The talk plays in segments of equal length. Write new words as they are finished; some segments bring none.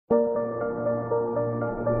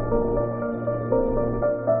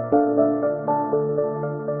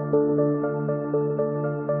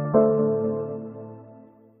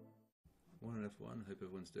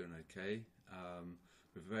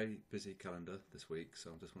busy calendar this week, so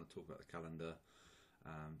I just want to talk about the calendar.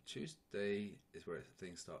 Tuesday is where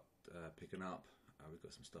things start picking up. We've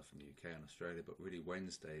got some stuff from the UK and Australia, but really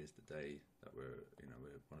Wednesday is the day that we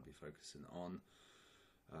want to be focusing on.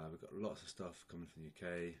 We've got lots of stuff coming from the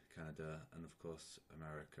UK, Canada, and of course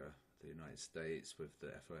America, the United States, with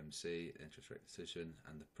the FOMC, interest rate decision,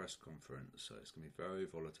 and the press conference. So it's going to be very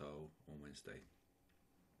volatile on Wednesday.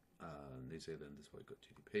 New Zealand is where we've got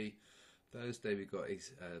GDP. Thursday we've got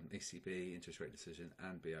ECB, interest rate decision,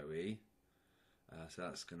 and BOE. So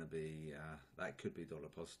that's going to be, that could be dollar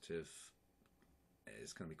positive.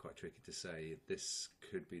 It's going to be quite tricky to say. This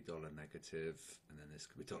could be dollar negative, and then this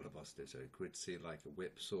could be dollar positive. So it could see like a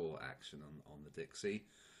whipsaw action on the Dixie.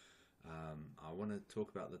 I want to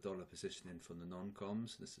talk about the dollar positioning from the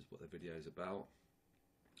non-coms. This is what the video is about.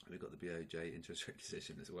 We've got the BOJ interest rate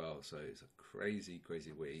decision as well. So it's a crazy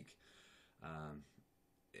week.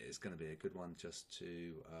 It's going to be a good one just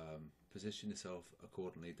to position yourself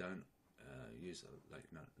accordingly. Don't use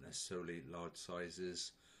not necessarily large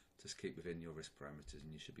sizes. Just keep within your risk parameters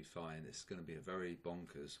and you should be fine. It's going to be a very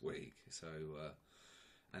bonkers week. So,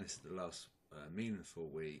 and this is the last meaningful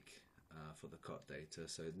week for the COT data.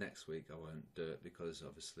 So next week I won't do it because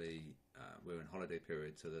obviously we're in holiday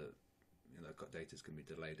period, so the COT data is going to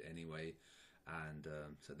be delayed anyway. And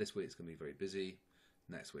so this week it's going to be very busy.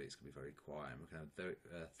 Next week it's going to be very quiet. And we're going to have very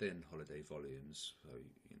thin holiday volumes. So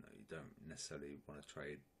you don't necessarily want to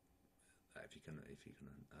trade if you can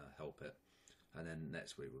help it. And then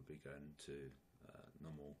next week we'll be going to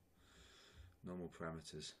normal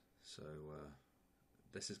parameters. So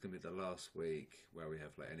this is going to be the last week where we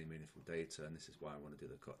have any meaningful data, and this is why I want to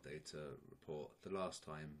do the COT data report the last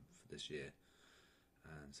time for this year.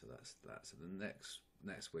 And so that's that. So the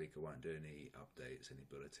next week I won't do any updates, any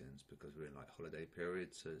bulletins, because we're in holiday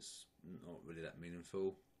period, so it's not really that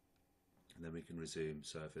meaningful. And then we can resume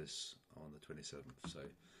service on the 27th. So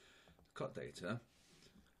COT data.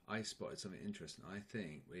 I spotted something interesting. I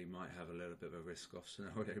think we might have a little bit of a risk-off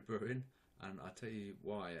scenario brewing, and I'll tell you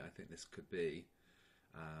why I think this could be.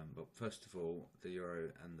 But first of all, the euro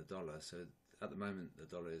and the dollar. So at the moment, the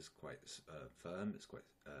dollar is quite firm. It's quite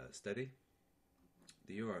steady.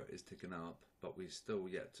 The euro is ticking up, but we're still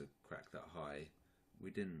yet to crack that high.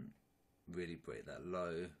 We didn't really break that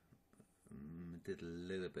low. Did a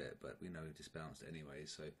little bit, but we know it just bounced anyway.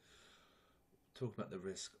 So talk about the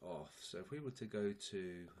risk off. So if we were to go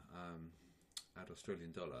to add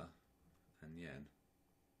Australian dollar and yen,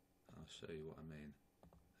 I'll show you what I mean.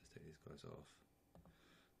 Let's take these guys off.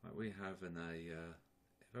 Right, we have a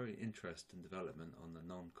very interesting development on the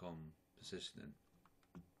non-com positioning,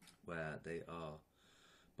 where they are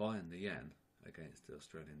buying the yen against the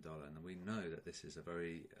Australian dollar, and we know that this is a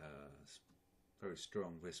very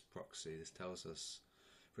strong risk proxy. This tells us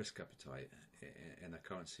risk appetite in a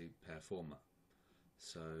currency pair format.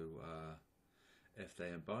 So if they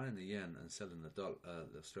are buying the yen and selling the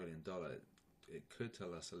Australian dollar, it could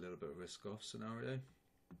tell us a little bit of risk-off scenario.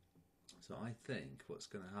 So I think what's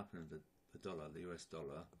going to happen with the dollar, the US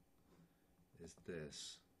dollar, is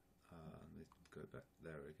this. Let me go back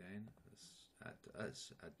there again.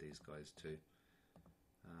 Let's add these guys too,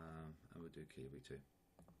 and we'll do Kiwi too.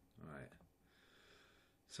 All right.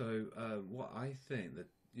 So what I think the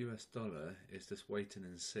US dollar is just waiting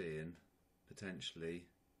and seeing potentially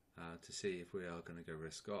to see if we are going to go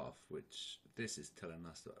risk off, which this is telling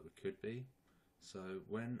us that we could be. So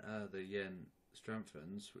when the yen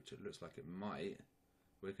strengthens, which it looks like it might,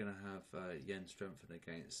 we're going to have yen strengthen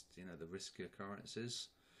against the riskier currencies.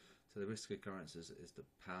 So the riskier currencies is the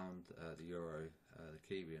pound, the euro, the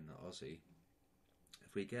Kiwi, and the Aussie.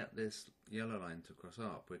 If we get this yellow line to cross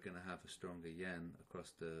up, we're going to have a stronger yen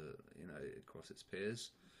across the across its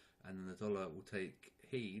peers, and then the dollar will take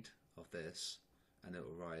heed of this, and it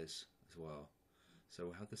will rise as well. So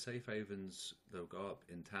we'll have the safe havens, they'll go up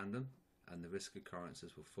in tandem, and the riskier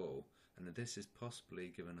currencies will fall. And this is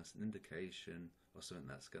possibly giving us an indication of something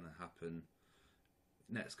that's going to happen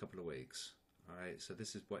next couple of weeks. Alright, so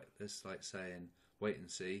this is like saying wait and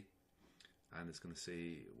see, and it's going to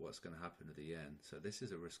see what's going to happen to the yen. So this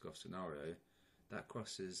is a risk-off scenario. That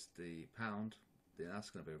crosses the pound, then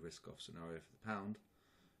that's going to be a risk-off scenario for the pound.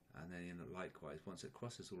 And then likewise, once it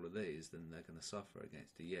crosses all of these, then they're going to suffer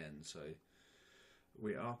against the yen. So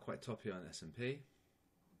we are quite toppy on S&P,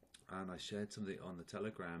 and I shared something on the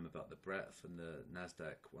Telegram about the breadth and the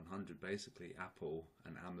Nasdaq 100. Basically, Apple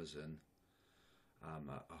and Amazon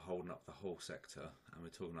are holding up the whole sector, and we're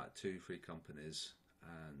talking like 2-3 companies,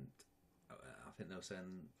 and I think they were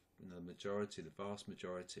saying the vast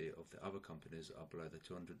majority of the other companies are below the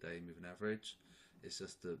 200-day moving average. It's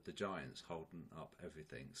just the giants holding up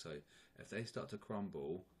everything. So if they start to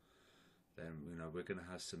crumble, then we're going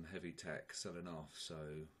to have some heavy tech selling off. So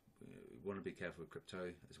we want to be careful with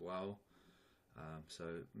crypto as well. So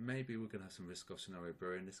maybe we're going to have some risk-off scenario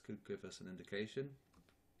brewing. This could give us an indication,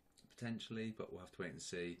 potentially, but we'll have to wait and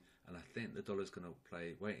see. And I think the dollar's going to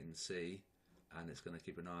play wait and see, and it's going to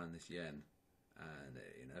keep an eye on this yen. And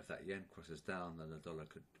if that yen crosses down, then the dollar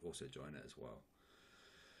could also join it as well.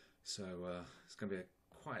 So it's going to be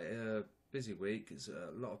quite a busy week. There's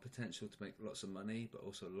a lot of potential to make lots of money, but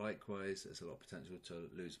also likewise, there's a lot of potential to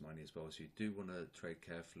lose money as well. So you do want to trade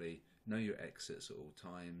carefully, know your exits at all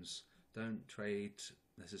times. Don't trade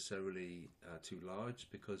necessarily too large,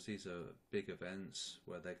 because these are big events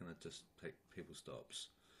where they're going to just take people's stops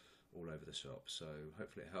all over the shop. So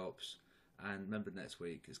hopefully it helps. And remember, next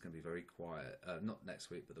week is going to be very quiet. Not next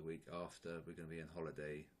week, but the week after. We're going to be in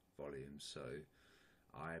holiday volumes. So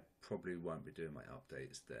I probably won't be doing my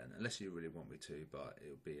updates then, unless you really want me to, but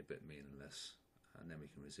it'll be a bit meaningless. And then we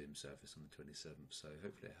can resume service on the 27th. So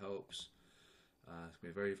hopefully it helps. It's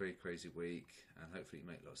going to be a very, very crazy week, and hopefully you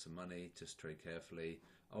make lots of money. Just trade carefully.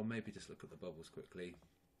 I'll maybe just look at the bubbles quickly.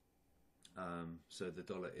 So the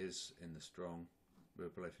dollar is in the strong. We're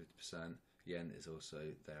below 50%. Yen is also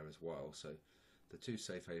there as well. So the two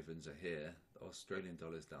safe havens are here. The Australian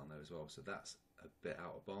dollar is down there as well. So that's a bit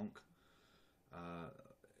out of bonk.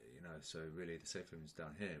 So really the safe havens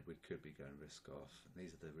down here, we could be going risk off. And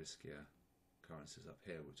these are the riskier currencies up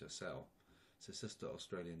here, which I sell. So it's just the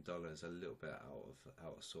Australian dollar is a little bit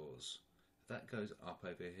out of sorts. If that goes up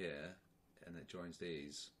over here and it joins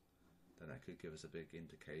these, then that could give us a big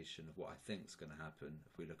indication of what I think is going to happen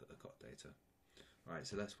if we look at the COT data. Right,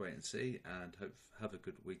 so let's wait and see, and have a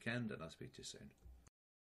good weekend, and I'll speak to you soon.